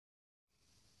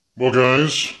Well,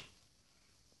 guys,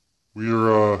 we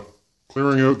are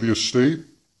clearing out the estate,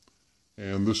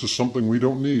 and this is something we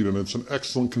don't need, and it's an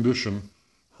excellent condition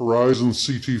Horizon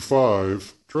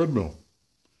CT5 treadmill.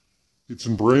 It's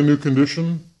in brand new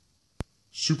condition,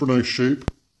 super nice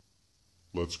shape.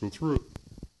 Let's go through it.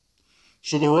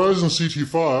 So the Horizon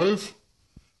CT5,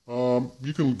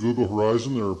 you can Google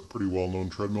Horizon. They're a pretty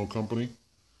well-known treadmill company.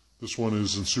 This one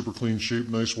is in super clean shape,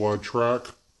 nice wide track.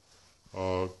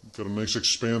 Got a nice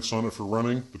expanse on it for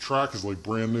running. The track is like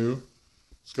brand new.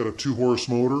 It's got a 2-horse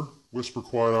motor, whisper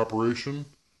quiet operation,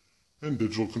 and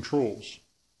digital controls.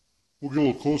 We'll get a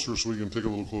little closer so we can take a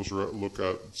little closer look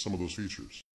at some of those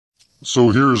features. So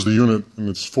here's the unit, and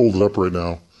it's folded up right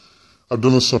now. I've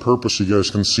done this on purpose so you guys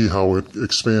can see how it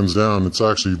expands down. It's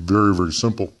actually very, very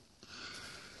simple.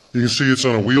 You can see it's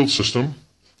on a wheeled system,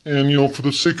 and you know, for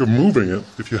the sake of moving it,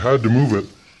 if you had to move it,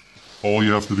 all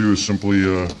you have to do is simply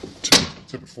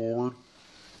tip it forward,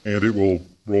 and it will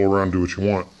roll around and do what you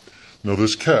want. Now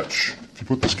this catch, if you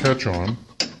put this catch on,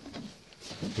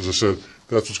 as I said,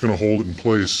 that's what's going to hold it in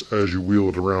place as you wheel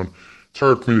it around. It's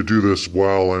hard for me to do this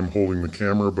while I'm holding the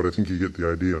camera, but I think you get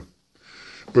the idea.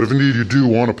 But if indeed you do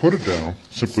want to put it down,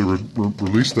 simply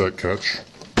release that catch,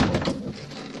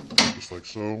 just like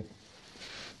so.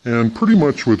 And pretty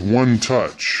much with one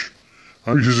touch,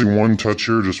 I'm using one touch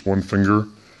here, just one finger.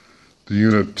 The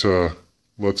unit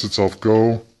lets itself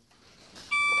go.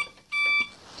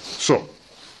 So,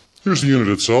 here's the unit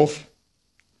itself.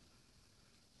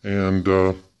 And,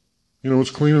 you know, it's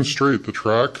clean and straight. The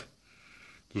track,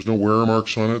 there's no wear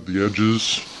marks on it. The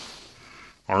edges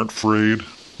aren't frayed.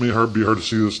 It may be hard to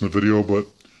see this in the video, but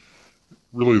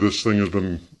really this thing has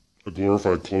been a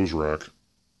glorified clothes rack.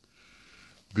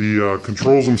 The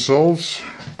controls themselves,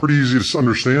 pretty easy to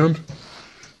understand.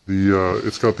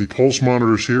 It's got the pulse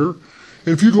monitors here.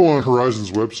 And if you go on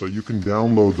Horizon's website, you can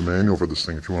download the manual for this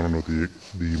thing if you want to know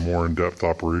the more in-depth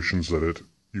operations that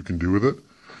you can do with it.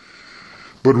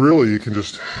 But really, you can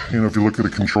just, you know, if you look at the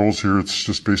controls here, it's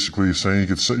just basically saying you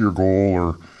can set your goal,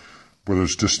 or whether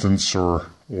it's distance or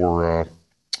you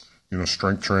know,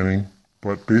 strength training.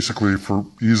 But basically, for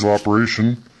ease of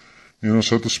operation, you know,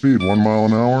 set the speed, 1 mile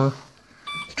an hour,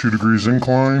 2 degrees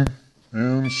incline,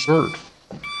 and start.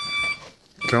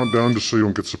 Count down just so you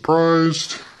don't get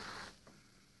surprised.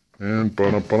 And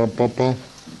ba-da-ba-da-ba-ba.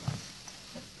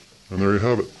 And there you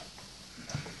have it.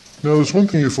 Now, there's one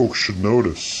thing you folks should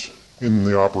notice in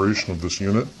the operation of this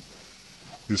unit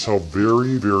is how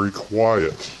very, very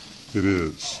quiet it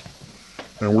is.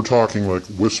 And we're talking like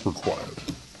whisper quiet.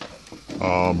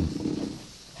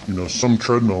 You know, some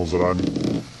treadmills that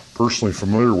I'm personally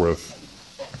familiar with,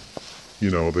 you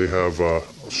know, they have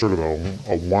sort of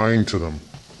a whine to them.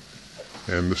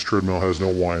 And this treadmill has no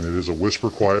whine. It is a whisper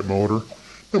quiet motor.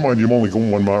 Now, mind you, I'm only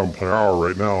going 1 mile per hour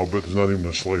right now, but there's not even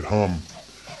a slight hum.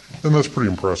 And that's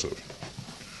pretty impressive.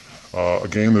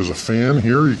 Again, there's a fan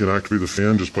here. You can activate the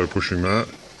fan just by pushing that.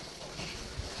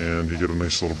 And you get a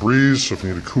nice little breeze. So if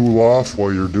you need to cool off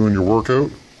while you're doing your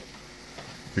workout,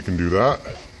 you can do that.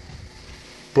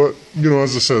 But, you know,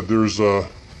 as I said, there's a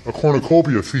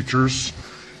cornucopia of features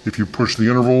if you push the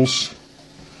intervals.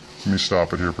 Let me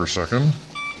stop it here for a second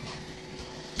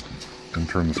and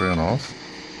turn the fan off.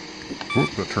 Whoop,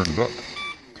 that turned it up.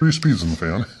 3 speeds in the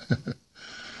fan.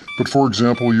 But for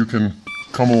example, you can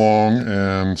come along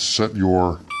and set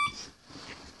your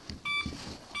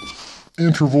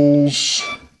intervals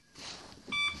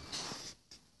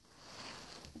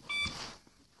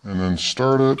and then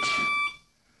start it.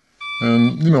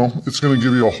 And, you know, it's going to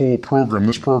give you a whole program.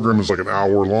 This program is like an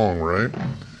hour long, right?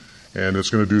 And it's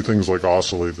going to do things like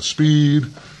oscillate the speed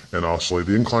and oscillate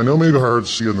the incline. Now, maybe hard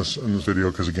to see in this video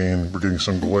because, again, we're getting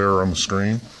some glare on the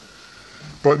screen.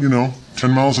 But, you know,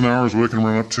 10 miles an hour is what it can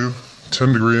run up to.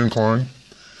 10-degree incline.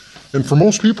 And for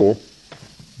most people,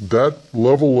 that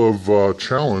level of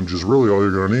challenge is really all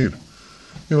you're going to need.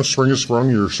 You know, spring is sprung,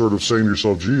 you're sort of saying to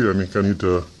yourself, gee, I think I need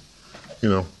to, you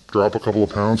know, drop a couple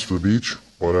of pounds for the beach,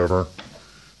 whatever.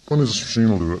 When this machine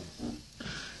will do it.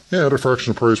 Yeah, at a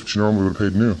fraction of the price what you normally would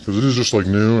have paid new. Because it is just like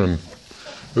new, and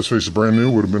let's face it, brand new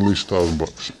would have been at least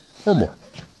 $1,000 or more.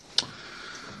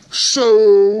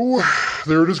 So,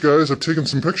 there it is, guys. I've taken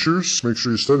some pictures. Make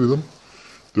sure you study them.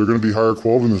 They're going to be higher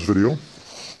quality in this video.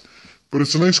 But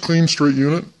it's a nice, clean, straight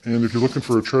unit. And if you're looking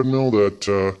for a treadmill that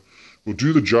will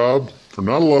do the job for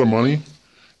not a lot of money,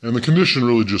 and the condition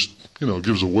really just, you know,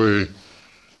 gives away,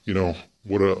 you know,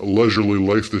 what a leisurely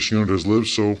life this unit has lived.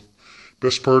 So,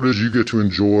 best part is you get to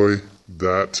enjoy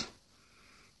that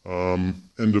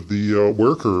end of the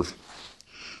wear curve.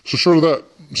 So short of that,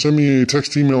 send me a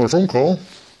text, email, or phone call,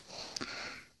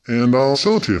 and I'll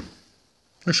sell it to you.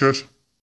 Thanks, guys.